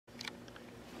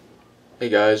Hey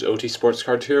guys, OT Sports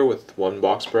Cards here with one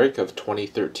box break of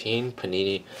 2013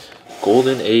 Panini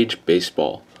Golden Age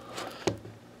Baseball.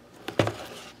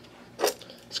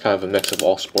 It's kind of a mix of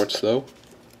all sports though.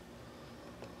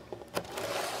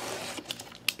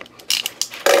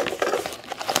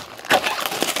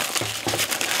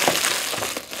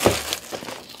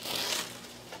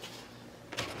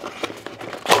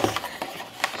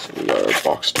 So we got our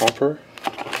box topper.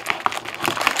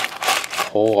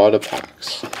 Whole lot of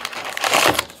packs.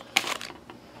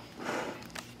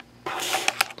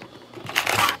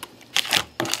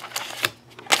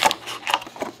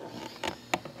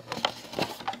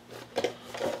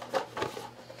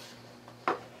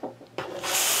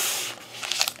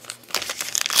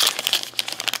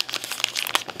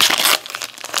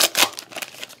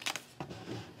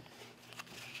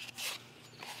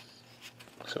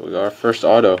 So we got our first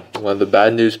auto, one of the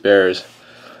Bad News Bears,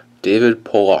 David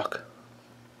Pollock.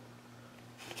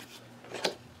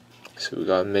 So we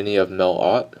got a mini of Mel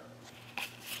Ott.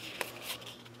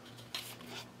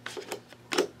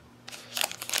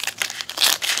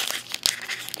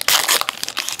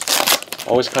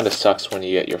 Always kind of sucks when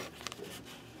you get your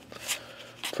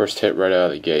first hit right out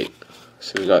of the gate.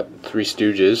 So we got Three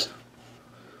Stooges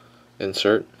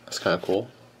insert. That's kind of cool.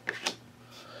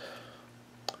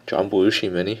 John Belushi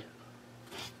mini.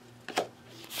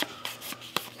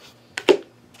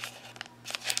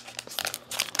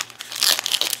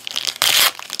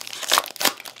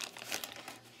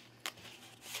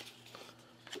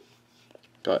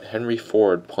 Got Henry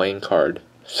Ford playing card.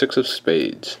 Six of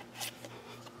Spades.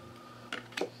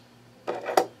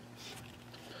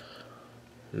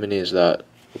 Mini is that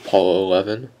Apollo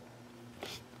 11.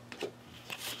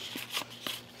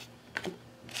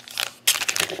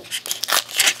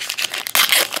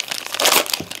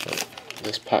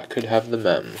 This pack could have the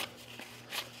mem.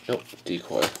 Nope,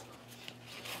 decoy.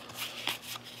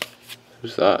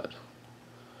 Who's that?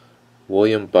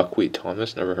 William Buckwheat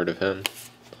Thomas, never heard of him.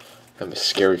 Kind of a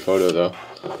scary photo though.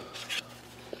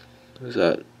 Who's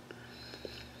that?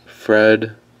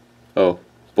 Fred. Oh,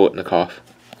 Boltnikov.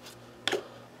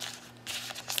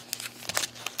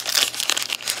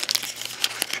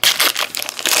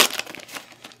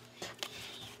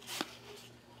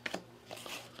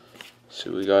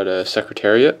 So we got a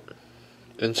Secretariat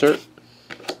insert.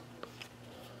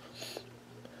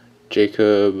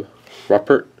 Jacob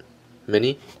Ruppert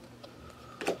mini.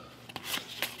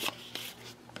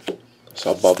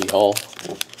 Saw Bobby Hall.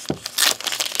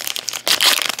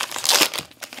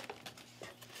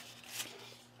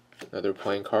 Another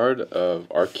playing card of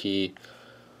Archie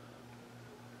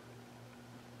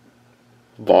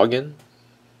Vaughan.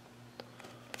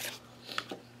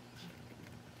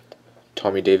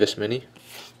 Tommy Davis mini.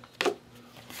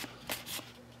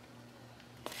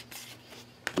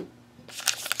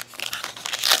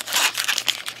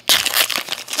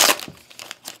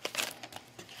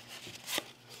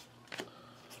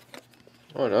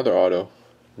 Oh, another auto.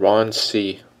 Ron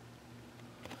C.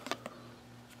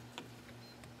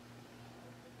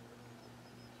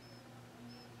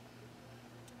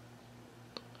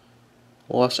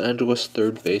 Los Angeles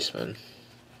third baseman.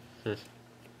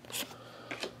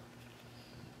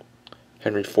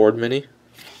 Henry Ford mini.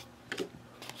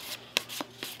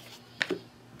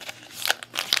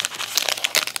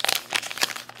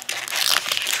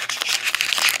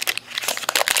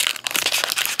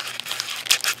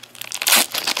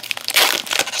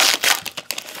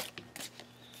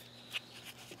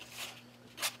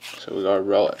 So we got a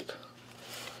relic.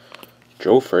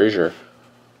 Joe Frazier.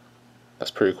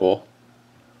 That's pretty cool.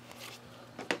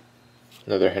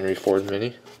 Another Henry Ford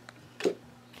mini.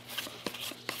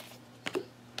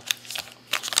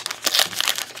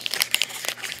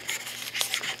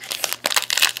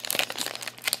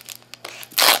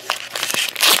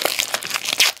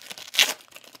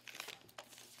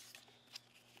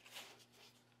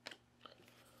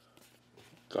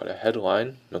 Got a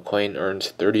headline. McLean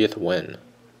earns 30th win.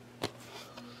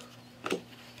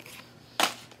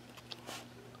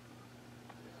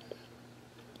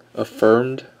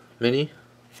 Affirmed mini.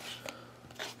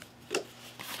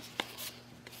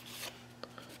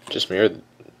 Just mirrored.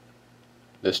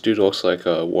 This dude looks like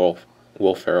a Will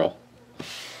Ferrell.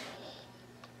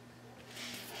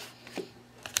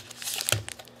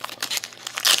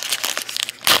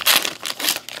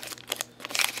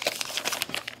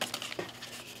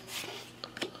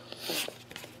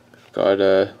 Got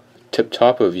a tip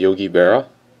top of Yogi Berra.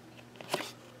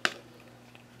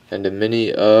 And a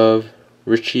mini of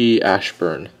Richie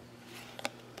Ashburn.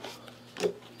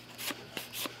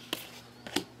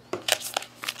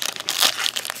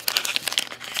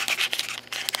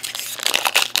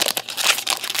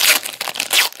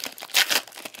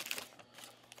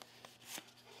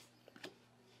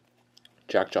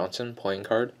 Jack Johnson playing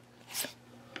card.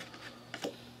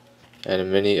 And a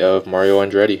mini of Mario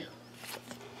Andretti.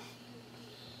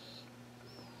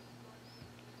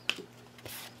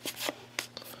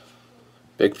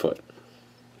 Bigfoot.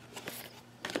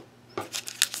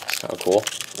 How cool.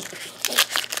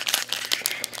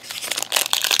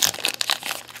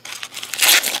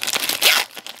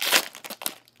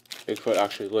 Bigfoot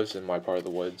actually lives in my part of the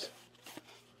woods.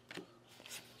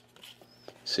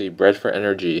 Let's see, Bread for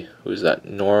Energy. Who's that?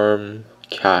 Norm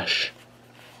Cash.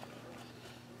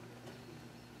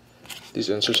 These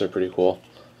inserts are pretty cool.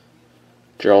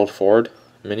 Gerald Ford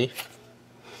mini.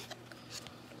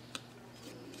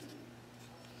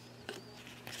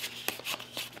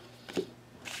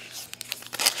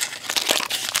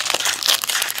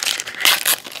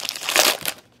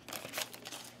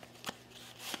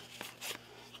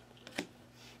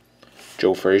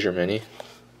 Joe Frazier mini.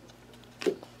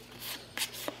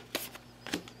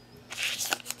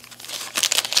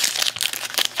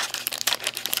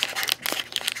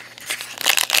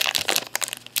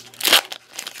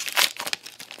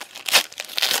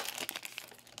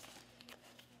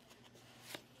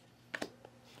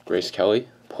 Grace Kelly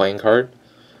playing card.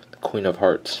 The Queen of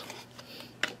Hearts.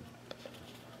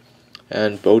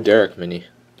 And Bo Derek mini.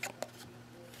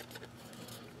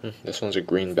 This one's a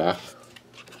green back.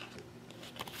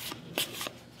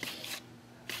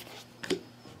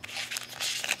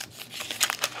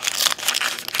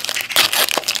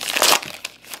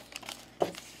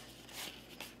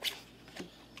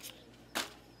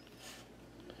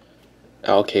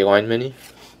 Al Kaline mini.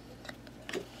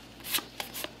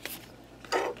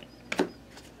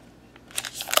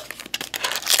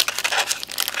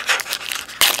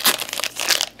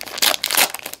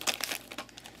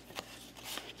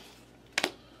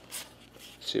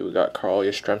 See, we got Carl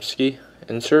Yastrzemski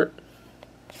insert.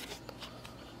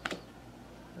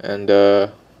 And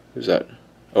who's that?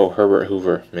 Oh, Herbert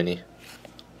Hoover mini.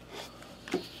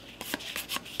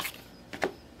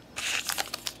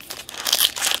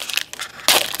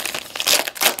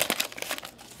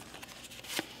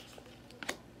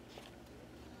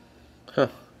 Huh.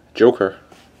 Joker.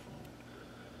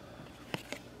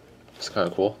 It's kind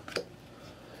of cool.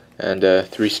 And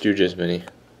Three Stooges mini.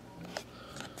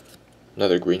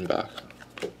 Another greenback.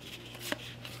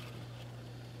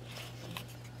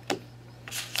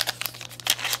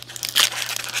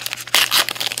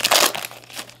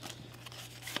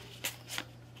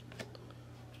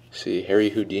 See, Harry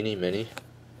Houdini mini.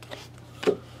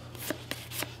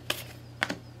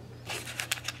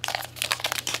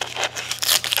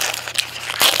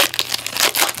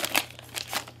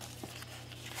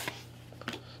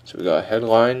 So we got a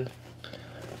headline.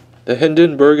 The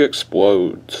Hindenburg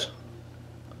explodes.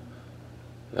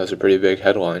 That's a pretty big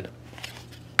headline.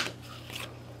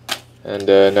 And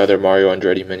another Mario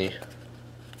Andretti mini.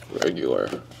 Regular.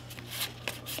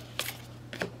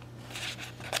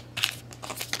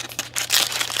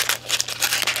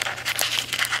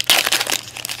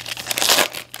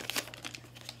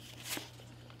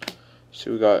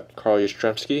 So we got Carl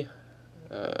Yastrzemski,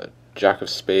 Jack of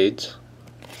Spades,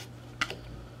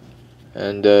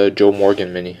 and Joe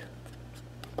Morgan mini.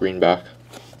 Greenback.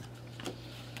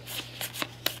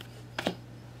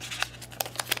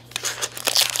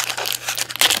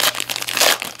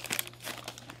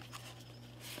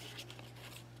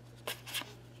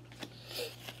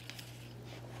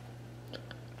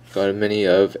 Got a mini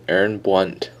of Aaron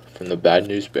Blunt from the Bad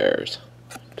News Bears.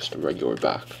 Just a regular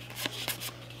back.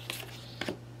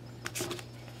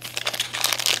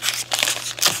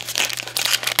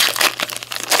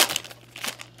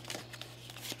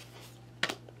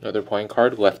 Another playing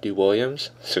card, Lefty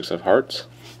Williams, Six of Hearts.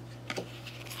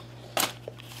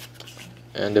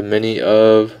 And a mini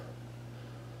of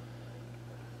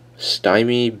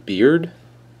Stymie Beard.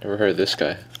 Never heard of this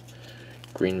guy.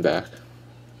 Greenback.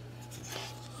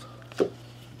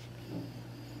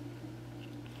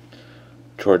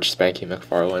 George Spanky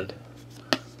McFarland.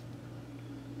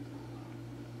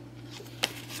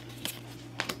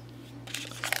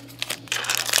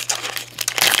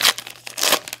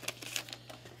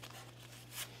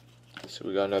 So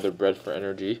we got another Bread for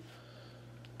Energy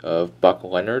of Buck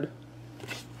Leonard.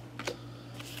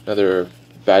 Another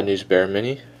Bad News Bear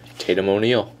mini, Tatum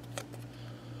O'Neal.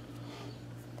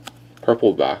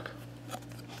 Purple back.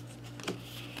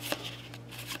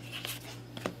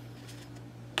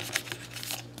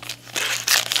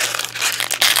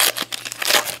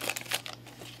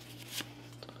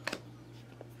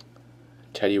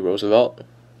 Teddy Roosevelt,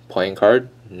 playing card,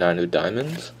 9 of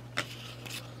Diamonds.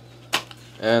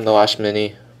 And the last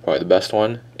mini, probably the best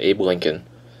one, Abe Lincoln,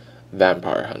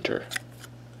 Vampire Hunter,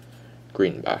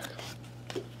 greenback.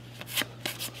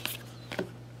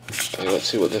 Okay, let's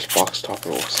see what this box topper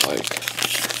looks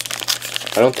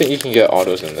like. I don't think you can get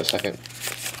autos in this. I think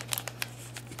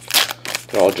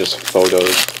they're all just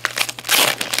photos.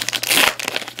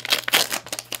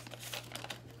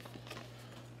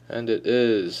 And it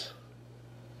is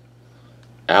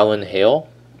Alan Hale,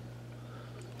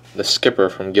 the skipper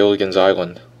from Gilligan's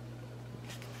Island.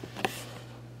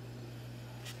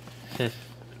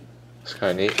 It's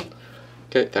kind of neat.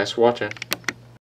 Okay, thanks for watching.